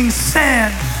sinking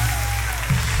sand.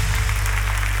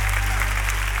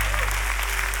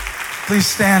 Please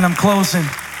stand, I'm closing.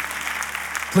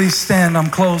 Please stand, I'm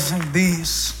closing.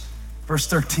 These, verse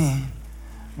 13,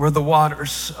 were the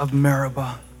waters of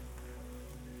Meribah,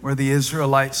 where the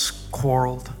Israelites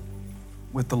quarreled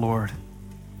with the Lord.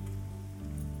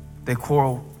 They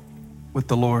quarreled with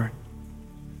the Lord.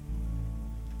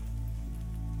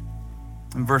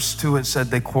 In verse 2, it said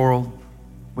they quarreled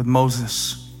with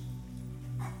Moses,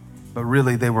 but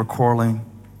really they were quarreling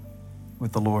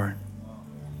with the Lord.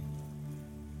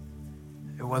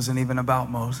 It wasn't even about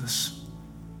Moses.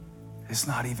 It's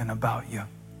not even about you.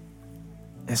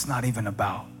 It's not even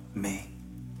about me.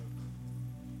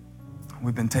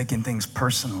 We've been taking things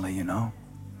personally, and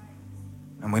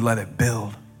we let it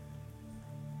build,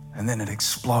 and then it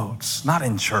explodes. Not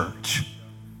in church.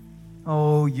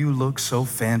 Oh, you look so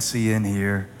fancy in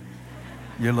here.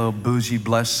 Your little bougie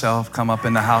blessed self come up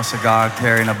in the house of God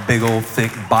carrying a big old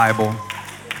thick Bible.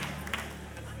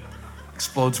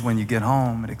 Explodes when you get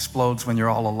home. It explodes when you're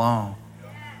all alone.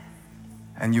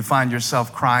 And you find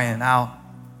yourself crying out,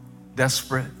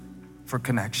 desperate for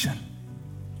connection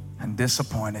and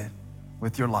disappointed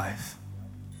with your life.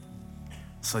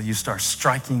 So you start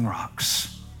striking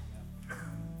rocks.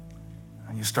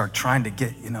 And you start trying to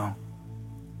get,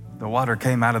 the water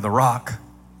came out of the rock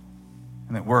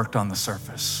and it worked on the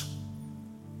surface.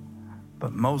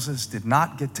 But Moses did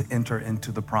not get to enter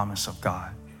into the promise of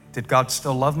God. Did God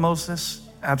still love Moses?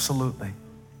 Absolutely.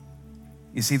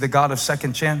 Is he the God of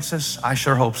second chances? I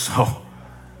sure hope so.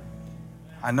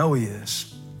 I know he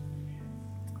is.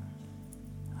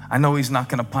 I know he's not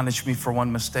gonna punish me for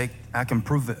one mistake. I can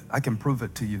prove it. I can prove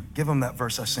it to you. Give him that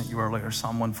verse I sent you earlier,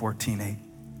 Psalm 114:8.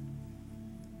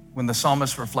 When the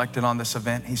psalmist reflected on this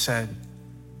event, he said,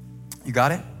 you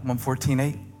got it?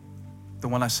 114:8? The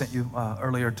one I sent you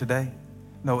earlier today?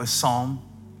 No, it's Psalm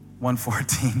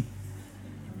 114,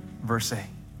 verse 8.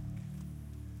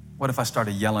 What if I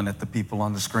started yelling at the people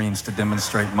on the screens to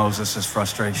demonstrate Moses'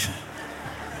 frustration?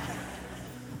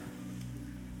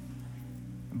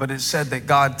 But it said that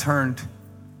God turned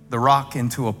the rock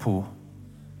into a pool,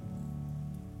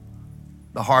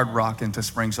 the hard rock into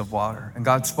springs of water. And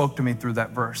God spoke to me through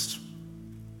that verse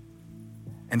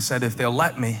and said, if they'll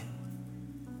let me,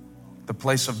 the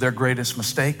place of their greatest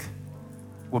mistake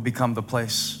will become the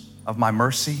place of my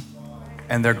mercy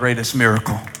and their greatest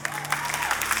miracle.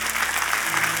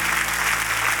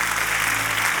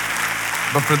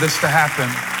 But for this to happen,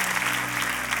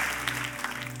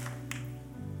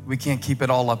 we can't keep it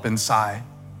all up inside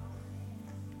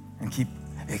and keep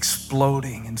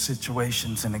exploding in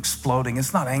situations and exploding.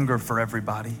 It's not anger for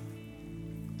everybody.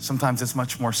 Sometimes it's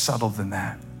much more subtle than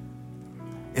that.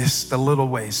 It's the little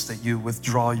ways that you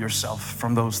withdraw yourself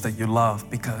from those that you love,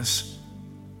 because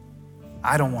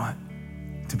I don't want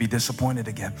to be disappointed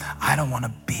again. I don't want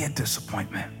to be a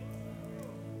disappointment.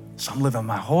 So I'm living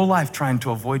my whole life trying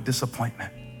to avoid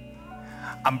disappointment.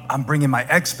 I'm bringing my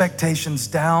expectations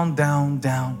down, down,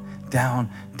 down,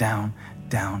 down, down,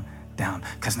 down, down,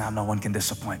 because now no one can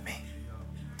disappoint me.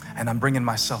 And I'm bringing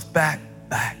myself back,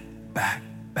 back, back,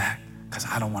 back, because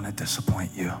I don't want to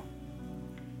disappoint you.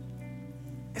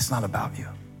 It's not about you.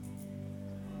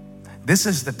 This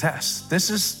is the test. This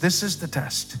is the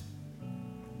test.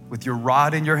 With your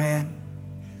rod in your hand,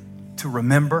 to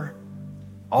remember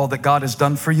all that God has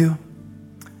done for you,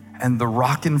 and the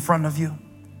rock in front of you,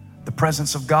 the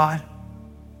presence of God.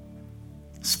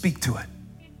 Speak to it.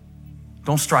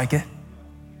 Don't strike it.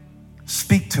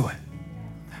 Speak to it.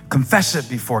 Confess it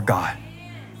before God.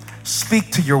 Speak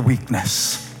to your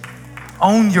weakness.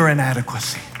 Own your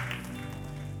inadequacy.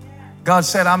 God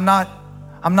said, I'm not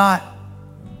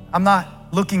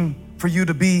looking for you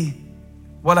to be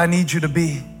what I need you to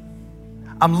be.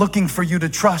 I'm looking for you to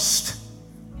trust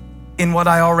in what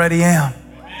I already am.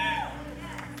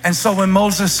 And so when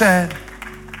Moses said,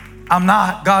 I'm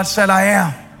not, God said, I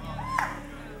am.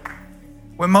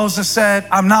 When Moses said,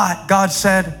 I'm not, God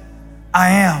said, I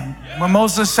am. When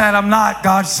Moses said, I'm not,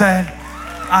 God said,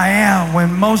 I am.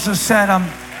 When Moses said, I'm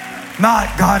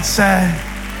not, God said,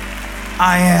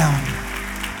 I am.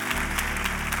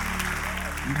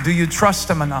 Do you trust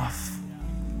him enough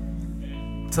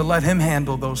to let him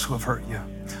handle those who have hurt you?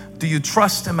 Do you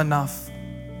trust him enough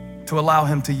to allow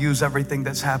him to use everything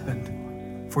that's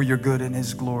happened for your good and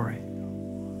his glory?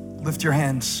 Lift your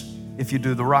hands if you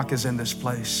do. The rock is in this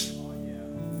place.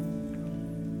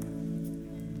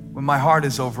 When my heart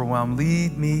is overwhelmed,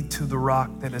 lead me to the rock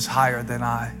that is higher than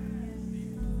I.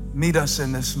 Meet us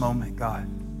in this moment, God.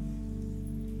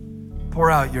 Pour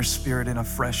out your spirit in a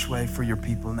fresh way for your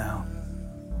people now.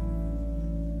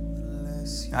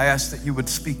 I ask that you would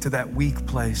speak to that weak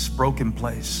place, broken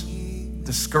place,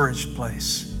 discouraged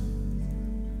place.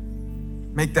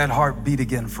 Make that heart beat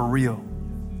again for real.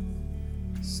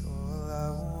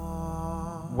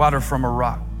 Water from a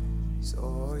rock.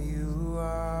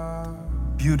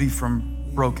 Beauty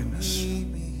from brokenness.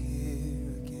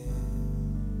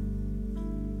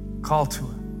 Call to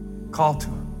it. Call to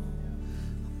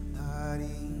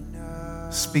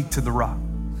it. Speak to the rock.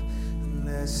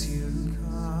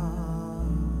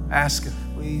 Ask it.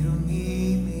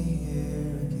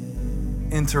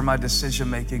 Enter my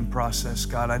decision-making process.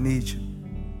 God, I need you.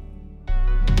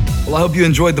 Well, I hope you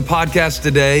enjoyed the podcast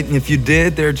today. And if you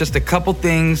did, there are just a couple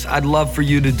things I'd love for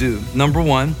you to do. Number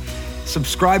one,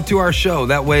 subscribe to our show.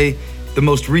 That way, the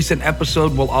most recent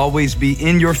episode will always be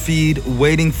in your feed,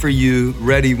 waiting for you,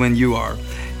 ready when you are.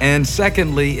 And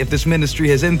secondly, if this ministry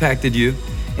has impacted you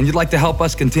and you'd like to help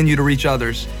us continue to reach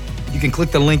others, you can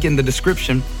click the link in the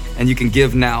description and you can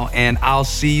give now. And I'll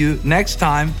see you next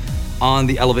time on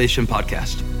the Elevation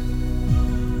Podcast.